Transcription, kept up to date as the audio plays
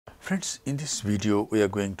Friends, in this video we are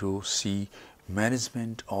going to see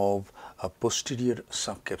management of a posterior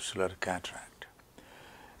subcapsular cataract.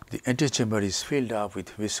 The antechamber is filled up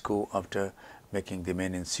with visco after making the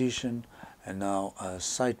main incision, and now a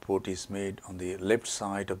side port is made on the left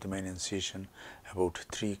side of the main incision about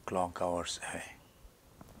 3 clock hours away.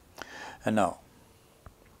 And now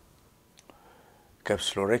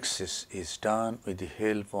capsulorhexis is done with the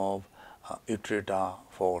help of a Utrata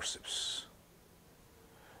forceps.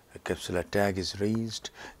 A capsular tag is raised.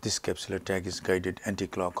 This capsular tag is guided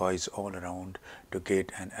anti-clockwise all around to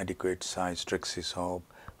get an adequate size rhexis of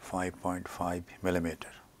 5.5 millimeter.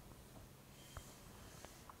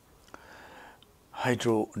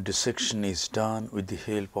 Hydrodissection is done with the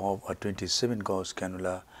help of a 27 gauge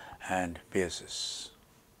cannula and basis.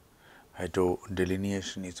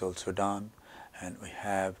 Hydrodelineation is also done, and we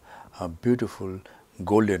have a beautiful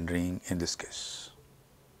golden ring in this case.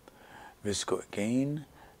 Visco again,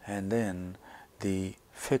 and then the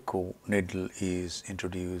phaco needle is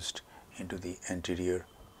introduced into the anterior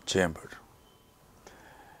chamber.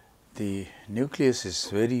 The nucleus is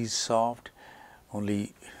very soft,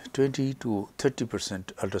 only 20 to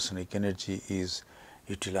 30% ultrasonic energy is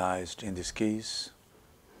utilized in this case.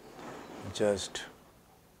 Just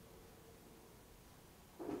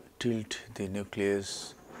tilt the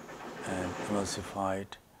nucleus and emulsify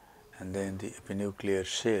it, and then the epinuclear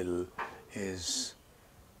shell is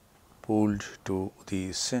pulled to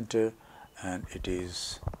the center and it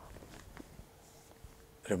is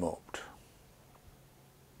removed.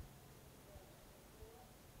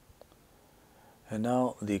 And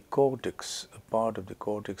now the cortex, a part of the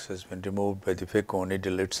cortex has been removed by the phaco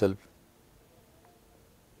needle itself.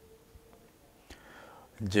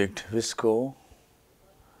 Inject visco,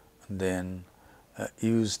 then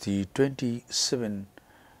use the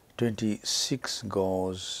 26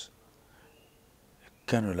 gauge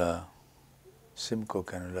cannula, Simcoe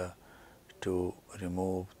cannula, to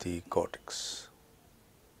remove the cortex.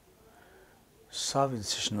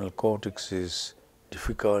 Subincisional cortex is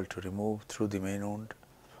difficult to remove through the main wound,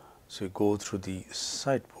 so you go through the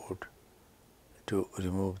side port to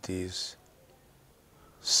remove these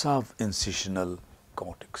subincisional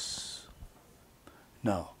cortex.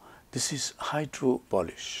 Now, this is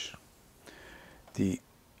hydropolish. The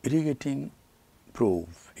irrigating probe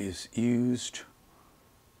is used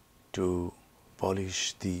to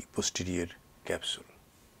polish the posterior capsule,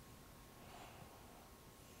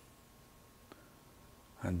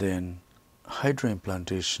 and then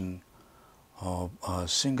hydroimplantation of a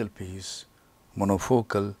single piece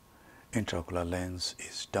monofocal intraocular lens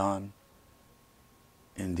is done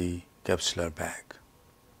in the capsular bag.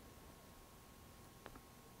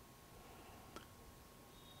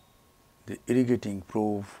 The irrigating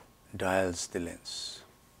probe dials the lens.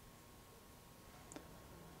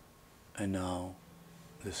 And now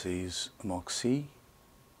this is MOXIE.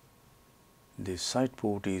 The side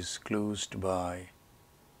port is closed by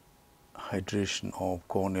hydration of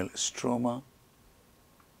corneal stroma.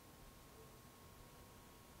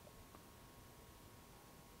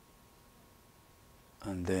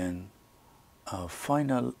 And then a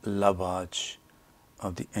final lavage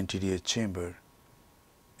of the anterior chamber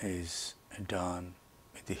is done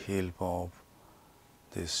with the help of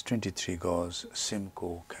this 23 gauge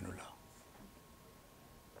Simcoe cannula.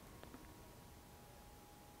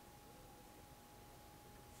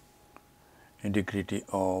 Integrity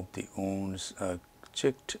of the wounds are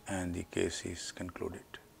checked and the case is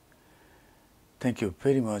concluded. Thank you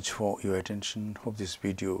very much for your attention. Hope this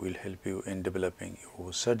video will help you in developing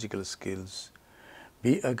your surgical skills.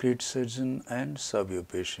 Be a great surgeon and serve your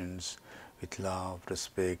patients with love,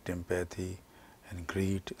 respect, empathy, and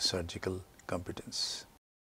great surgical competence.